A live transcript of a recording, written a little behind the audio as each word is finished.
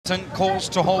Captain calls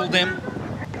to hold them.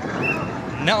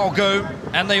 Now Go,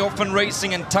 and they often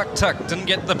racing, and Tuk Tuk didn't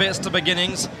get the best of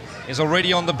beginnings. Is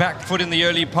already on the back foot in the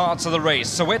early parts of the race.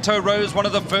 Soweto Rose, one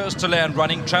of the first to land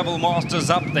running. Travel Masters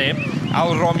up there.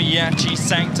 Al Romiachi,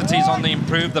 Sanctity's on the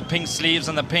improve, the pink sleeves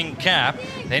and the pink cap.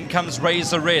 Then comes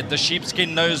Razor Red, the sheepskin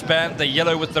noseband, the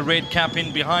yellow with the red cap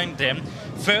in behind them.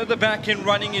 Further back in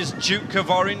running is Duke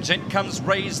of Orange. Then comes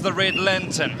Raise the Red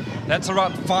Lantern. That's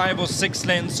about 5 or 6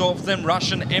 lengths off them.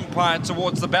 Russian Empire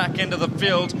towards the back end of the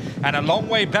field. And a long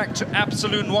way back to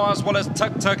Absolute Noir, as well as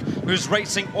Tuk Tuk, who's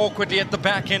racing awkwardly at the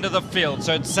back end of the field.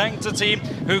 So it's Sanctity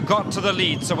who got to the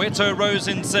lead. Soweto Rose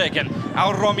in second.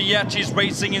 Al Romiachi's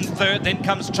racing in third. Then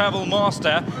comes Travel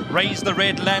Master. Raise the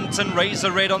Red Lantern.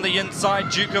 Razor Red on the inside.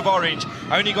 Duke of Orange.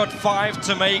 Only got 5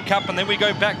 to make up. And then we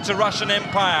go back to Russian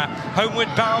Empire. Homeward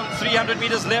bound, 300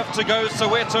 meters left to go.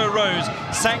 Soweto Rose,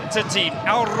 Sanctity,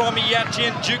 Al Romiachi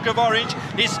and Duke of Orange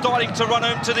is starting to run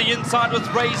home to the inside with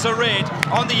Razor Red.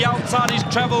 On the outside is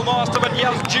Travel Master, but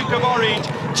here's Duke of Orange.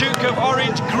 Duke of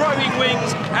Orange growing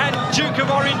wings, and Duke of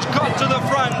Orange got to the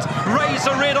front.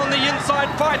 Razor Red on the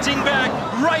inside fighting back.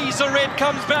 Razor Red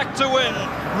comes back to win.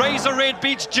 Razor Red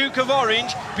beats Duke of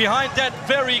Orange. Behind that,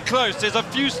 very close, there's a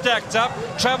few stacked up.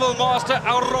 Travel Master,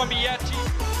 Al Romiachi.